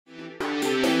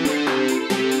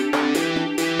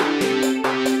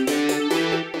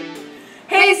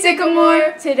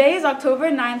Sycamore! Today is October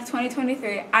 9th,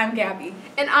 2023. I'm Gabby.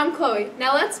 And I'm Chloe.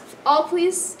 Now let's all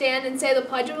please stand and say the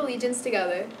Pledge of Allegiance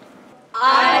together.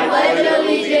 I pledge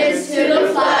allegiance to the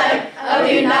flag of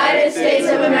the United States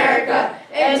of America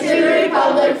and to the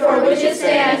republic for which it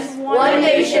stands, one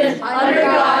nation, under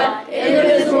God,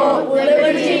 indivisible, with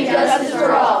liberty and justice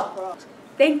for all.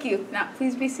 Thank you. Now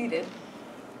please be seated.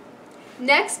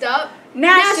 Next up,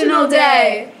 National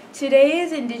Day! Today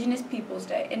is Indigenous Peoples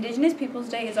Day. Indigenous Peoples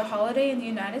Day is a holiday in the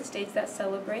United States that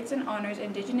celebrates and honors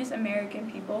Indigenous American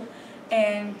people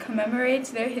and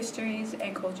commemorates their histories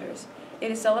and cultures. It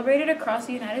is celebrated across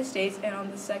the United States and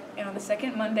on the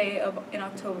second Monday in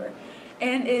October,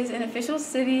 and is an official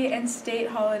city and state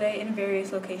holiday in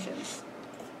various locations.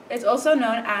 It's also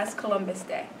known as Columbus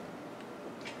Day.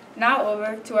 Now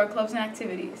over to our clubs and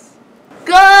activities.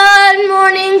 Good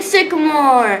morning,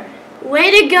 Sycamore!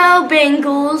 Way to go,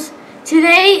 Bengals!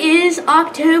 Today is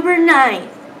October 9th.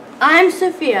 I'm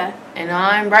Sophia. And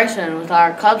I'm Bryson with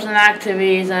our clubs and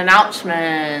activities and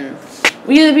announcements.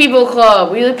 We the People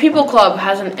Club. We the People Club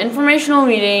has an informational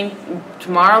meeting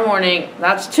tomorrow morning.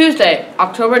 That's Tuesday,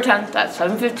 October 10th at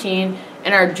 7:15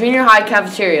 in our junior high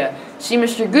cafeteria. See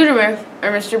Mr. Gutermuth or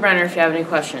Mr. Brenner if you have any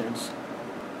questions.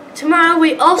 Tomorrow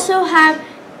we also have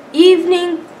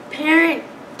evening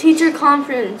parent-teacher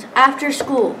conference after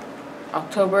school.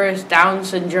 October is Down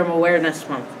Syndrome Awareness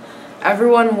Month.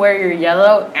 Everyone wear your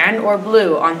yellow and or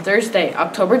blue on Thursday,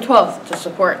 October 12th to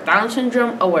support Down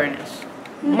Syndrome awareness.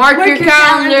 Mark your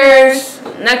calendars!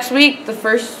 Next week, the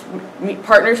first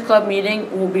Partners Club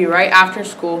meeting will be right after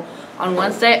school on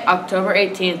Wednesday, October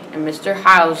 18th in Mr.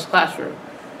 Hiles' classroom.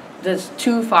 That's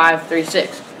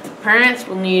 2536. Parents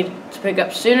will need to pick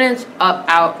up students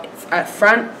out at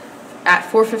front at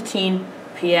 4:15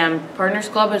 p.m. Partners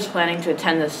Club is planning to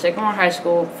attend the Sycamore High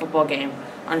School football game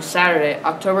on Saturday,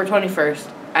 October 21st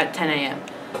at 10 a.m.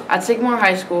 At Sycamore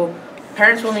High School,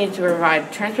 parents will need to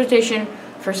provide transportation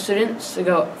for students to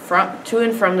go to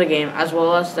and from the game, as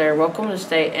well as they're welcome to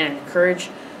stay and encouraged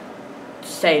to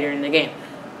stay during the game.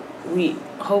 We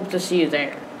hope to see you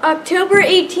there. October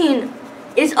 18th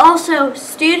is also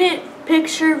Student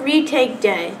Picture Retake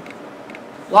Day.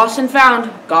 Lost and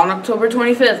Found, gone October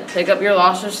 25th. Pick up your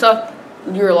lost stuff,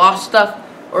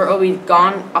 or it'll be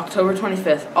gone October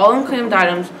 25th. All unclaimed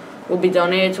items will be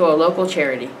donated to a local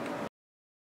charity.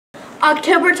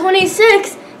 October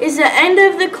 26th is the end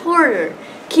of the quarter.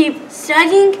 Keep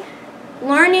studying,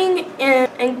 learning,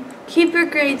 and keep your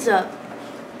grades up.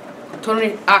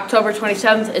 October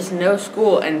 27th is no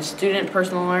school and Student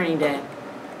Personal Learning Day.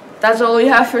 That's all we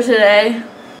have for today.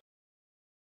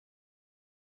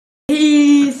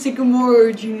 Hey,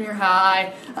 Sycamore Junior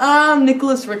High. I'm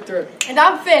Nicholas Richter. and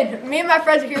I'm Finn. Me and my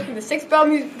friends are here from the 6th Bell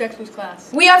Music Dexter's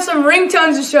class. We have some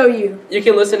ringtones to show you. You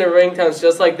can listen to ringtones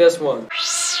just like this one.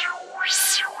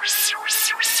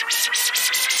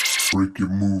 Break it,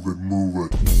 move it.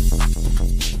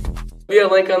 We have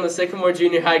a link on the Sycamore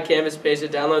Junior High campus page to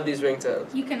download these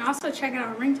ringtones. You can also check out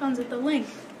our ringtones at the link.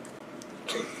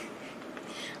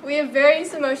 We have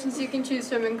various emotions you can choose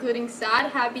from, including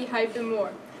sad, happy, hype, and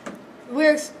more.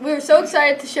 We're so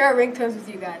excited to share our ringtones with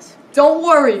you guys. Don't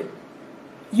worry.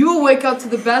 You will wake up to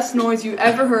the best noise you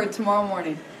ever heard tomorrow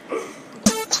morning.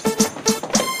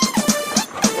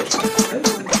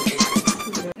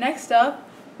 Next up,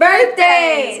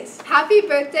 Birthdays! Happy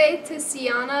birthday to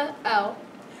Sienna L.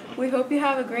 we hope you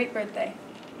have a great birthday.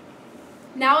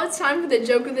 Now it's time for the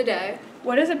joke of the day.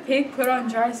 What does a pig put on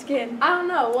dry skin? I don't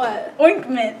know, what?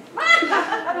 Ointment.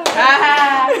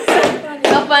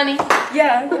 So funny.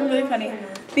 Yeah, really funny.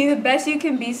 Be the best you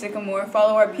can be, Sycamore.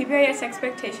 Follow our PBIS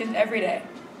expectations every day.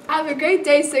 Have a great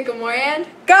day, Sycamore, and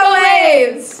Go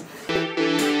Waves!